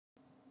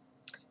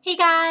Hey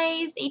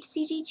guys,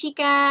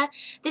 HCGChica.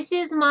 This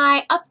is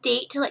my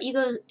update to let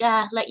you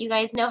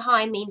guys know how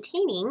I'm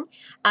maintaining.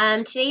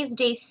 Today is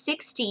day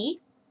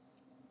 60.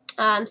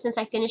 Since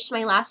I finished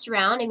my last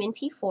round, I'm in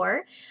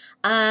P4.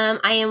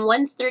 I am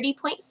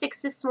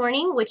 130.6 this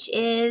morning, which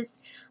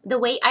is the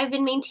weight I've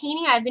been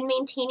maintaining. I've been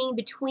maintaining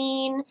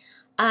between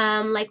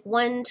like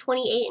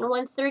 128 and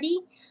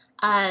 130.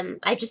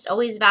 I just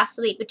always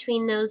vacillate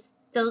between those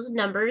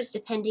numbers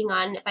depending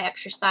on if I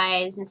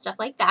exercise and stuff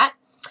like that.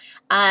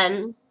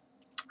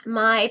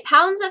 My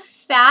pounds of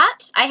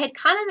fat, I had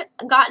kind of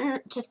gotten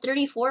to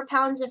 34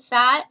 pounds of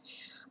fat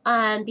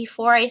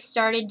before I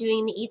started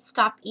doing the Eat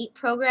Stop Eat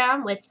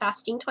program with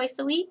fasting twice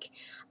a week.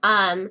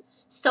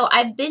 So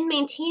I've been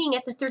maintaining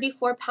at the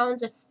 34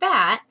 pounds of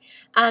fat.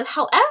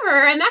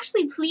 However, I'm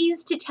actually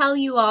pleased to tell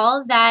you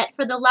all that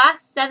for the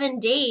last 7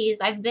 days,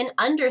 I've been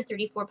under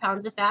 34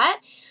 pounds of fat.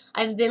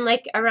 I've been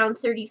like around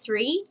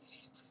 33.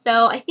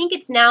 So I think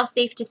it's now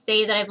safe to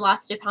say that I've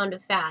lost a pound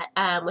of fat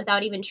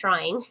without even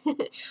trying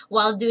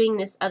while doing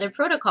this other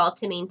protocol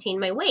to maintain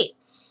my weight.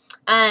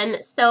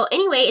 So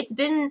anyway, it's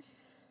been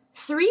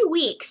 3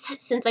 weeks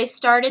since I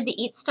started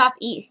the Eat Stop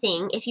Eat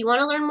thing. If you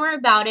want to learn more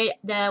about it,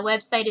 the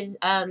website is,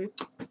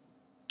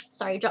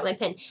 sorry, I dropped my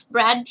pen,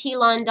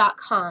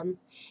 bradpilon.com.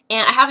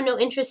 And I have no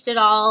interest at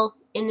all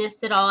in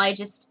this at all.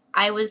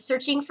 I was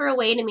searching for a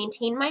way to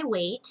maintain my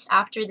weight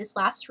after this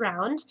last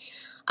round.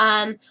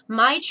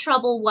 My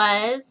trouble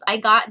was I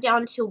got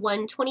down to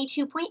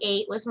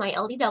 122.8 was my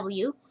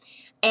LDW,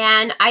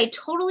 and I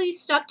totally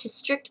stuck to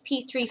strict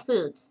P3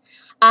 foods.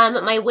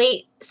 My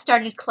weight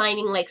started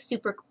climbing like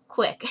super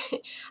quick.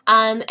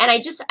 And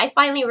I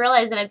finally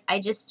realized that I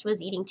just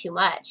was eating too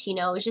much. You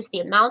know, it was just the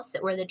amounts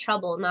that were the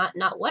trouble,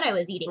 not what I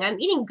was eating. I'm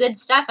eating good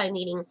stuff. I'm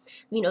eating,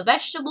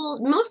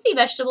 vegetables, mostly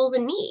vegetables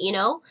and meat,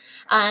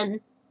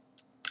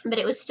 but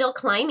it was still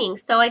climbing.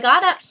 So I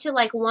got up to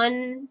like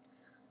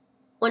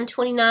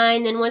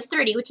 129, then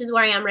 130, which is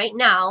where I am right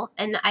now.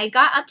 And I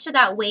got up to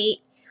that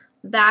weight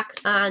back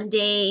on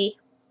day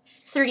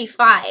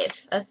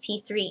 35 of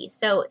P3.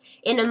 So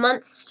in a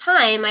month's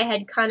time, I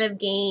had kind of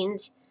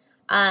gained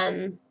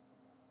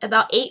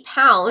about 8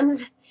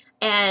 pounds,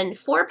 and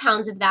 4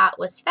 pounds of that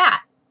was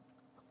fat.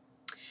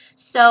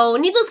 So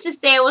needless to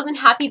say, I wasn't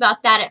happy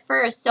about that at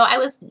first. So I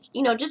was,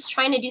 just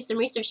trying to do some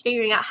research,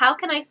 figuring out how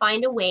can I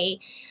find a way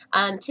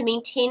to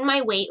maintain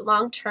my weight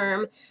long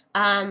term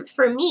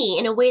for me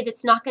in a way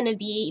that's not going to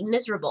be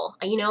miserable.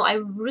 I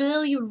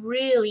really,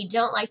 really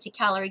don't like to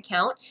calorie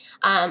count.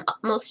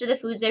 Most of the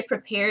foods I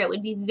prepare, it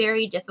would be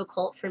very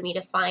difficult for me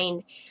to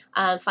find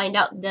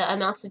out the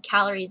amounts of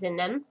calories in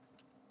them.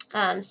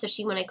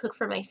 Especially when I cook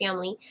for my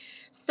family.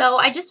 So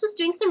I just was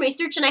doing some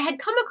research, and I had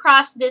come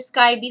across this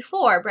guy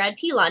before, Brad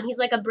Pilon. He's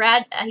like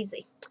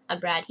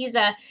he's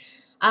a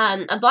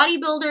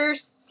bodybuilder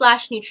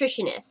slash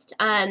nutritionist.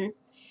 And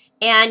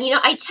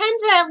I tend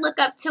to look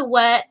up to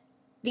what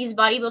these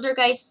bodybuilder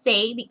guys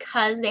say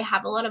because they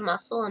have a lot of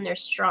muscle and they're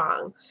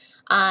strong.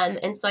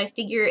 And so I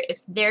figure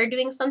if they're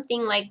doing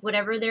something like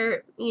whatever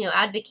they're,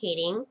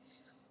 advocating,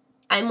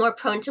 I'm more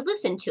prone to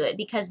listen to it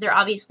because they're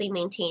obviously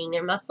maintaining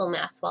their muscle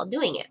mass while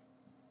doing it.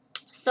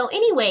 So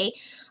anyway,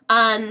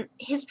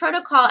 his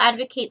protocol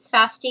advocates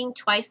fasting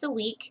twice a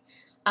week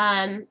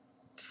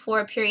for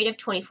a period of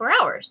 24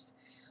 hours.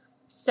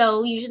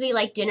 So usually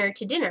like dinner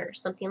to dinner,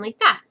 something like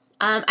that.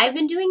 I've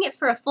been doing it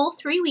for a full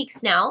 3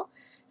 weeks now.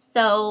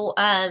 So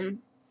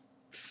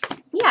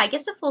yeah, I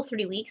guess a full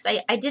 3 weeks.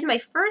 I did my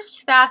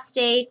first fast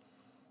day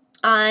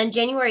on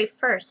January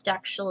 1st,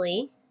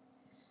 actually.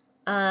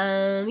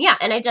 Yeah,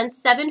 and I've done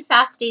 7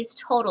 fast days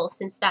total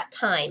since that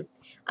time.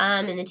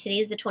 And then today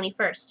is the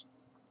 21st.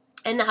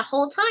 And that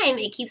whole time,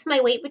 it keeps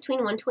my weight between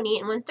 128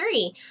 and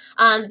 130.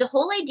 The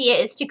whole idea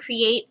is to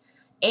create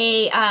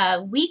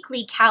a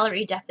weekly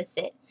calorie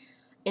deficit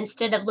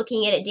instead of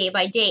looking at it day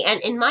by day. And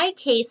in my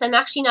case, I'm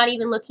actually not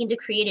even looking to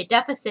create a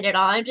deficit at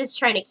all. I'm just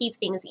trying to keep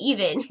things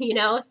even,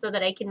 so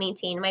that I can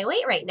maintain my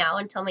weight right now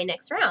until my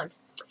next round.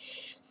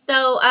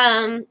 So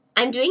I'm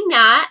doing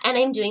that, and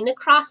I'm doing the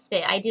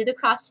CrossFit. I do the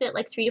CrossFit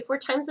like 3 to 4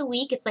 times a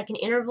week. It's like an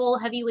interval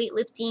heavy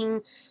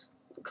weightlifting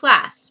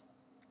class.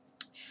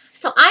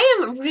 So I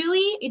am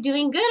really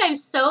doing good. I'm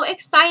so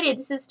excited.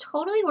 This is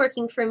totally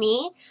working for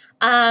me.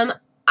 I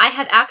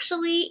have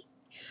actually,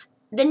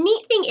 the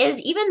neat thing is,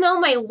 even though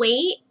my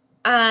weight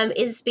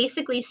is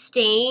basically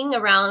staying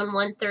around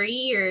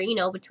 130 or,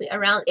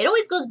 it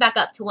always goes back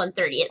up to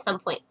 130 at some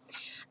point.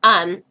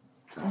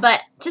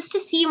 But just to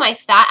see my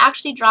fat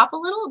actually drop a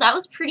little, that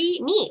was pretty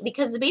neat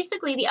because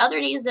basically the other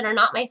days that are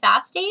not my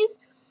fast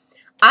days,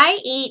 I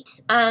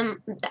eat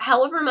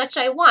however much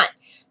I want.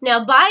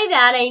 Now by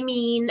that I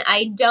mean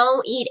I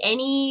don't eat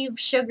any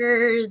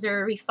sugars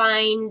or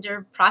refined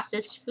or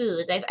processed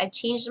foods. I've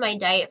changed my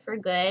diet for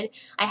good.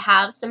 I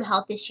have some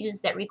health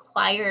issues that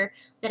require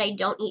that I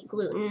don't eat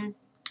gluten.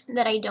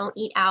 that I don't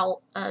eat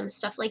out,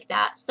 stuff like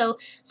that. So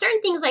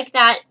certain things like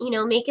that, you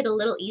know, make it a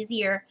little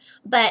easier.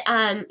 But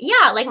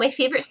yeah, like my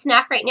favorite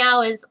snack right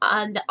now is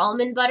the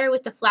almond butter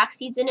with the flax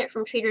seeds in it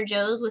from Trader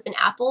Joe's with an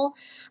apple.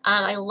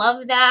 I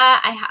love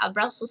that. I have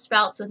Brussels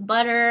sprouts with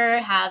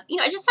butter. You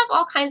know, I just have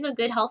all kinds of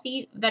good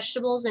healthy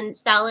vegetables and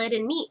salad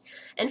and meat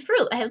and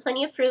fruit. I have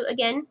plenty of fruit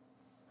again,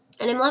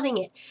 and I'm loving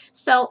it.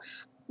 So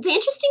the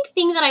interesting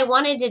thing that I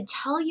wanted to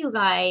tell you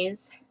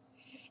guys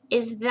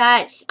is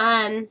that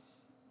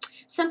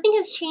something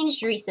has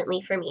changed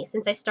recently for me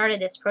since I started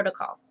this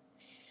protocol.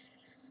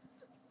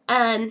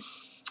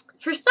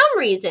 For some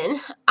reason,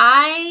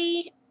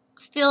 I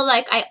feel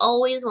like I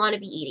always want to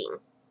be eating,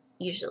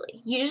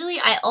 usually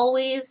I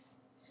always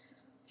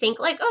think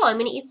like, oh, I'm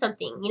going to eat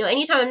something. You know,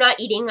 anytime I'm not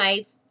eating,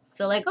 I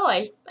feel like, oh,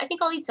 I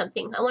think I'll eat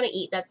something. I want to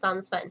eat. That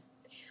sounds fun.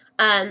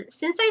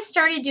 Since I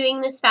started doing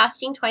this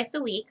fasting twice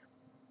a week,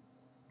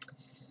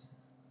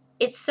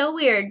 it's so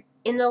weird.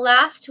 In the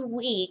last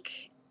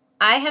week,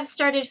 I have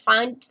started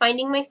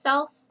finding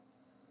myself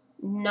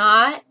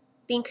not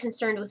being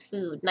concerned with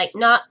food, like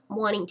not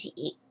wanting to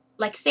eat.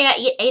 Like say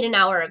I ate an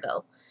hour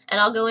ago, and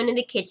I'll go into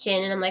the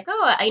kitchen and I'm like,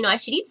 oh, you know, I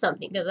should eat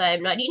something because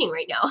I'm not eating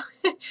right now.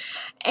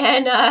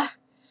 And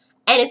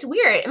it's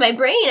weird. My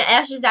brain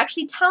is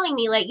actually telling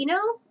me like, you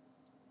know,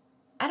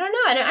 I don't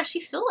know. I don't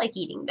actually feel like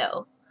eating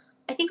though.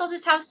 I think I'll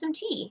just have some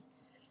tea.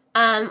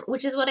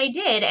 Which is what I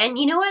did. And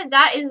you know what?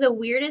 That is the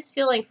weirdest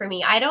feeling for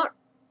me. I don't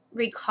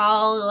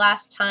recall the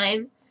last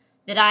time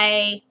that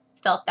I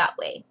felt that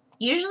way.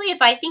 Usually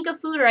if I think of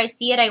food or I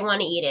see it, I want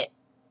to eat it.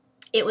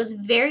 It was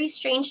very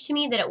strange to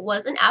me that it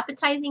wasn't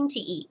appetizing to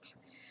eat.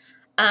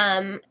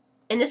 And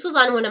this was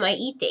on one of my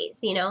eat days,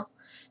 you know.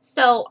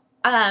 So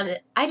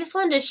I just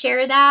wanted to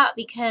share that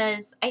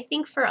because I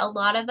think for a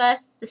lot of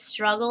us, the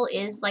struggle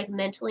is like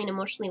mentally and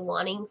emotionally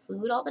wanting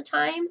food all the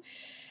time.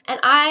 And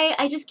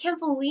I just can't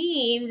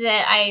believe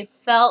that I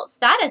felt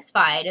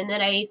satisfied and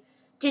that I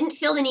didn't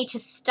feel the need to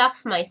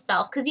stuff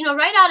myself. Because, you know,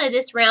 right out of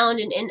this round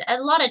and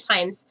a lot of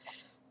times,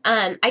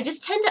 I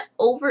just tend to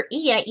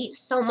overeat. I eat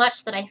so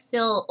much that I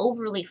feel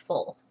overly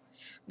full.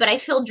 But I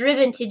feel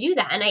driven to do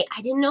that. And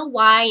I didn't know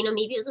why. You know,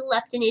 maybe it was a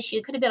leptin issue.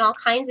 It could have been all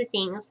kinds of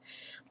things.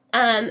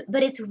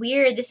 But it's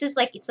weird. This is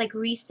like, it's like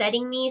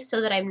resetting me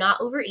so that I'm not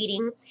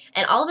overeating.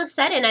 And all of a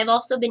sudden, I've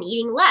also been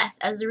eating less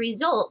as a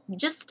result,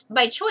 just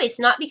by choice,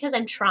 not because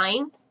I'm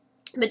trying,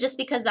 but just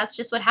because that's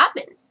just what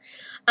happens.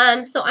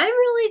 So I'm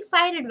really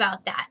excited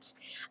about that.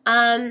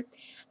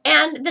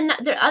 And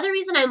the other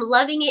reason I'm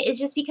loving it is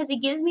just because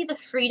it gives me the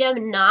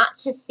freedom not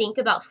to think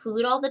about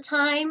food all the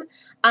time.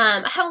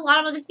 I have a lot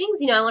of other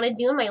things, you know, I want to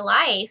do in my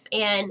life,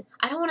 and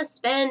I don't want to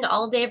spend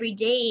all day, every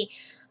day,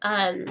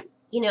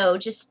 you know,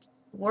 just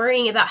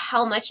worrying about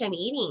how much I'm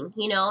eating,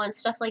 you know, and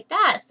stuff like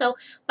that. So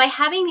by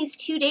having these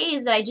 2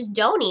 days that I just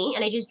don't eat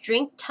and I just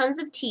drink tons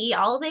of tea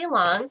all day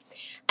long,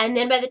 and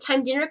then by the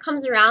time dinner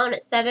comes around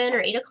at 7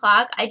 or 8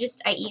 o'clock, I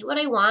eat what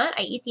I want.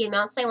 I eat the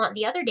amounts I want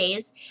the other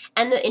days.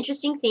 And the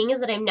interesting thing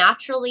is that I'm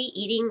naturally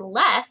eating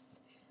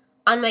less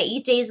on my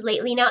eat days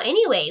lately now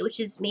anyway, which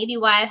is maybe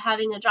why I'm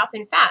having a drop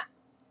in fat.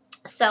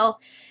 So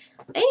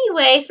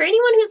anyway, for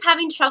anyone who's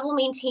having trouble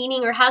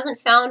maintaining or hasn't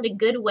found a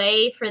good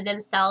way for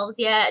themselves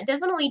yet,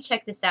 definitely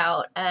check this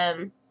out.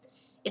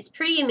 It's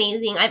pretty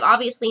amazing. I've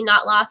obviously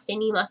not lost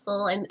any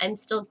muscle. I'm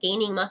still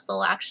gaining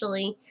muscle,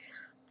 actually.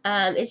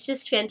 It's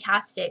just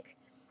fantastic.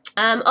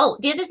 Oh,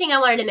 the other thing I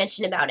wanted to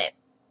mention about it,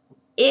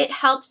 it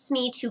helps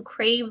me to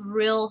crave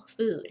real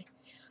food.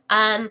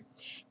 In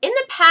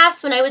the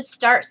past, when I would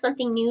start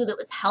something new that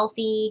was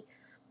healthy,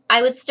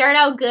 I would start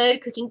out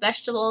good, cooking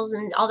vegetables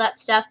and all that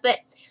stuff, but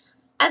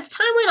as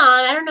time went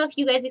on, I don't know if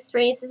you guys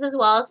experienced this as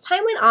well, as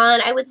time went on,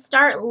 I would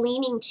start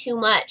leaning too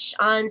much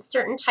on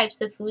certain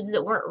types of foods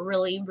that weren't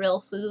really real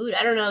food.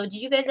 I don't know,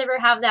 did you guys ever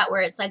have that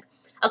where it's like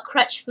a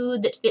crutch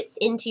food that fits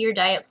into your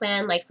diet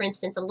plan, like for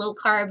instance, a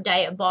low-carb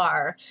diet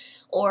bar,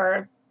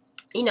 or,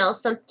 you know,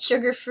 some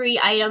sugar-free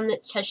item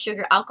that has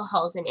sugar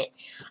alcohols in it.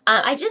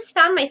 I just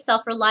found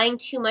myself relying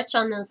too much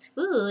on those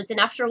foods, and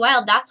after a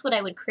while, that's what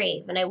I would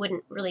crave, and I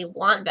wouldn't really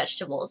want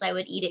vegetables. I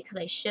would eat it because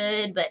I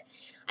should, but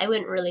I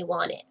wouldn't really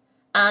want it.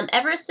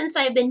 Ever since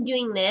I've been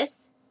doing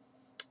this,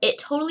 it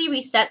totally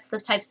resets the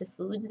types of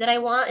foods that I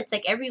want. It's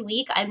like every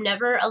week I'm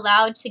never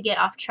allowed to get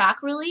off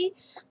track really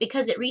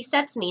because it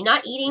resets me.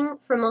 Not eating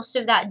for most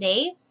of that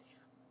day.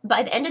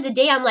 By the end of the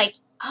day, I'm like,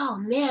 oh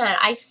man,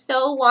 I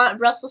so want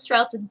Brussels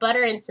sprouts with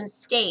butter and some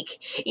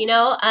steak, you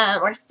know,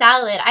 or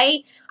salad.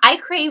 I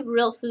crave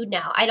real food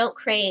now. I don't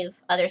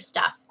crave other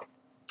stuff.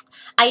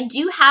 I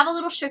do have a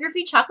little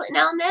sugar-free chocolate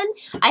now and then.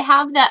 I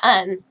have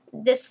the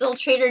this little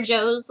Trader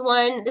Joe's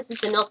one. This is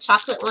the milk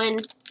chocolate one.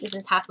 This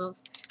is half of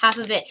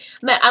it.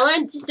 But I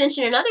want to just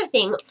mention another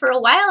thing. For a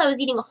while, I was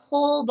eating a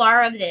whole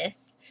bar of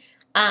this,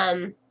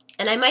 and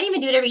I might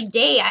even do it every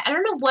day. I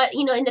don't know what,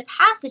 you know, in the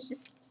past, it's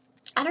just,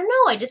 I don't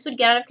know. I just would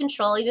get out of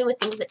control, even with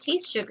things that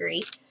taste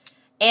sugary.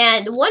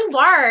 And one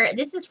bar,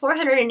 this is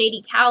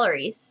 480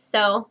 calories.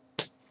 So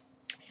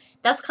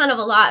that's kind of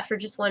a lot for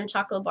just one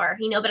chocolate bar,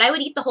 you know, but I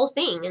would eat the whole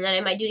thing, and then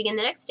I might do it again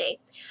the next day.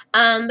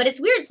 But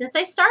it's weird, since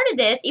I started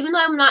this, even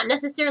though I'm not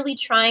necessarily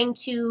trying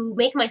to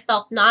make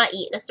myself not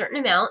eat a certain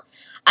amount,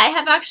 I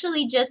have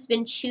actually just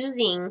been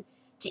choosing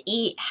to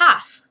eat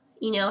half,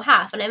 you know,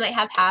 half, and I might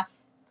have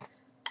half.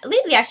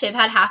 Lately, actually, I've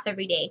had half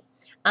every day.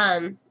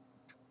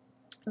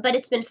 But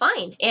it's been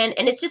fine, and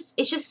it's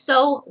just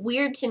so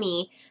weird to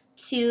me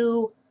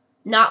to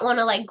not want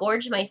to like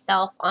gorge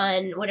myself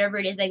on whatever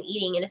it is I'm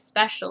eating, and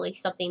especially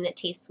something that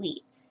tastes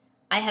sweet.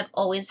 I have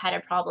always had a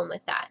problem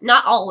with that.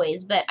 Not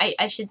always, but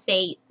I should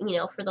say, you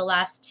know, for the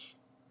last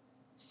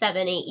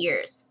 7-8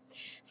 years.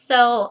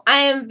 So I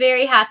am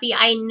very happy.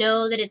 I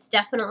know that it's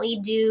definitely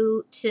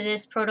due to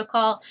this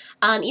protocol.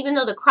 Even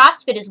though the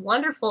CrossFit is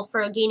wonderful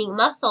for gaining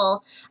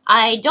muscle,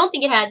 I don't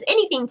think it has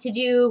anything to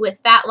do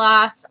with fat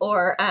loss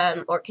or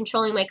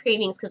controlling my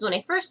cravings. Because when I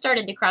first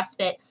started the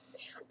CrossFit,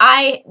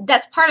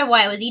 that's part of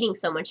why I was eating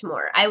so much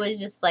more. I was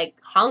just like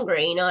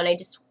hungry, you know, and I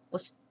just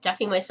was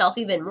stuffing myself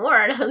even more,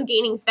 and I was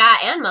gaining fat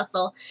and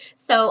muscle.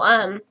 So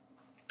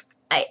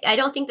I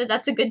don't think that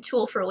that's a good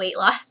tool for weight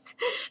loss,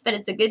 but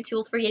it's a good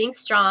tool for getting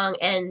strong,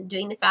 and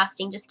doing the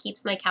fasting just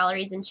keeps my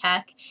calories in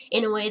check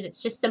in a way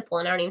that's just simple,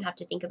 and I don't even have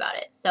to think about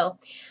it. So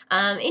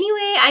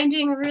anyway, I'm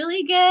doing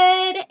really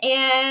good,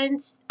 and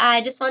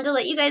I just wanted to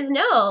let you guys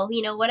know,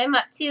 you know, what I'm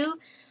up to.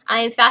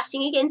 I'm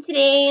fasting again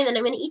today, and then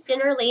I'm going to eat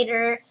dinner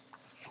later,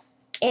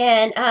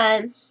 and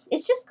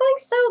it's just going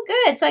so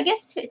good. So I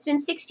guess it's been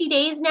 60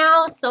 days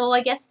now, so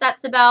I guess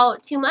that's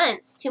about 2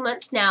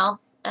 months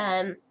now.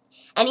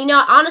 And you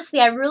know, honestly,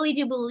 I really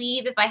do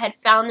believe if I had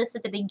found this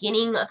at the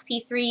beginning of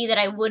P3 that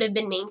I would have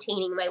been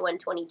maintaining my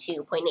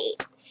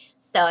 122.8.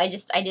 So I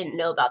didn't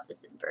know about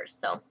this at first.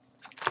 So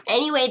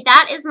anyway,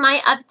 that is my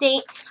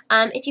update.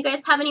 If you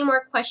guys have any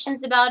more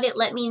questions about it,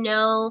 let me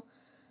know.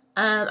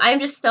 I'm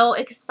just so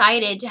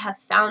excited to have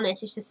found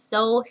this. It's just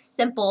so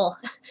simple,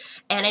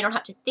 and I don't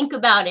have to think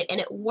about it,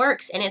 and it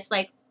works, and it's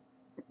like,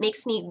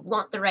 makes me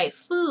want the right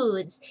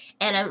foods,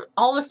 and I'm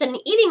all of a sudden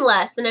eating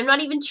less, and I'm not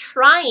even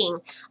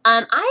trying.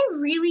 I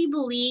really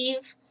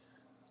believe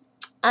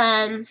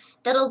that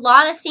a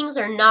lot of things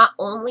are not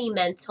only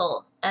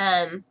mental.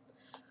 I've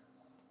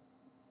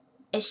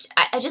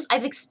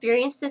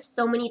experienced this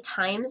so many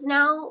times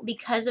now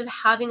because of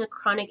having a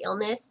chronic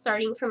illness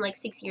starting from like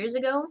 6 years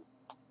ago.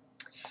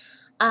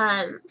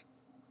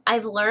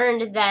 I've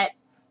learned that,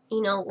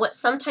 you know, what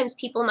sometimes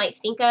people might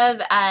think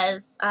of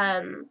as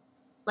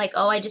like,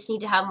 oh, I just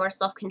need to have more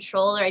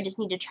self-control, or I just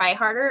need to try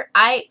harder.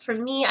 For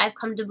me, I've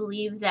come to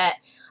believe that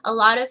a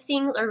lot of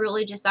things are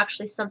really just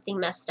actually something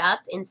messed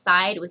up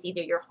inside with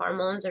either your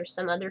hormones or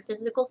some other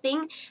physical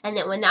thing, and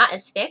that when that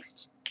is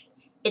fixed,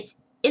 it's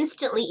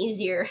instantly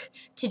easier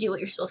to do what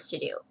you're supposed to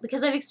do,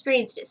 because I've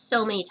experienced it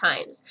so many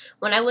times.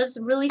 When I was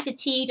really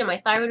fatigued and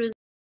my thyroid was